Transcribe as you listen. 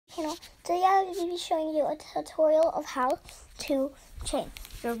channel. Today I will be showing you a tutorial of how to change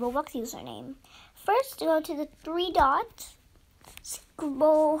your Roblox username. First, go to the three dots,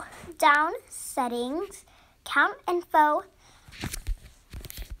 scroll down, settings, account info,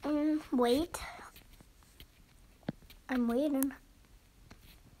 wait. I'm waiting.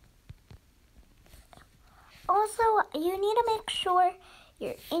 Also, you need to make sure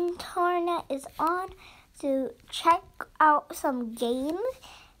your internet is on to check out some games.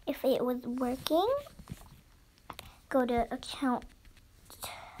 If it was working, go to account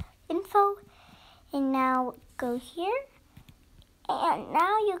info and now go here, and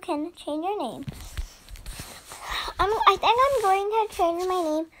now you can change your name. I think I'm going to change my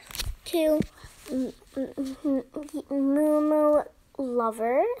name to Moo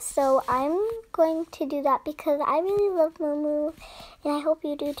Lover. So I'm going to do that because I really love Moo and I hope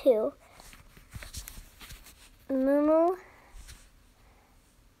you do too. Moo.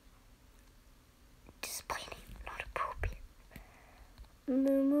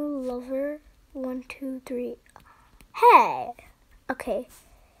 Moo Lover 1, 2, 3. Hey! Okay.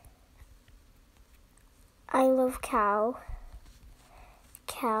 I love cows.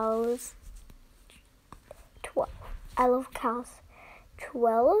 12. I love cows.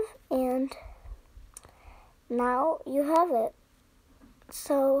 12, and now you have it.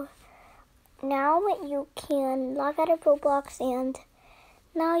 So now you can log out of Roblox, and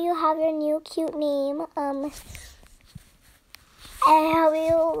now you have your new cute name. I hope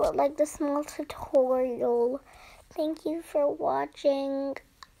you like the small tutorial. Thank you for watching,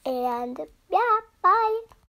 and yeah, bye.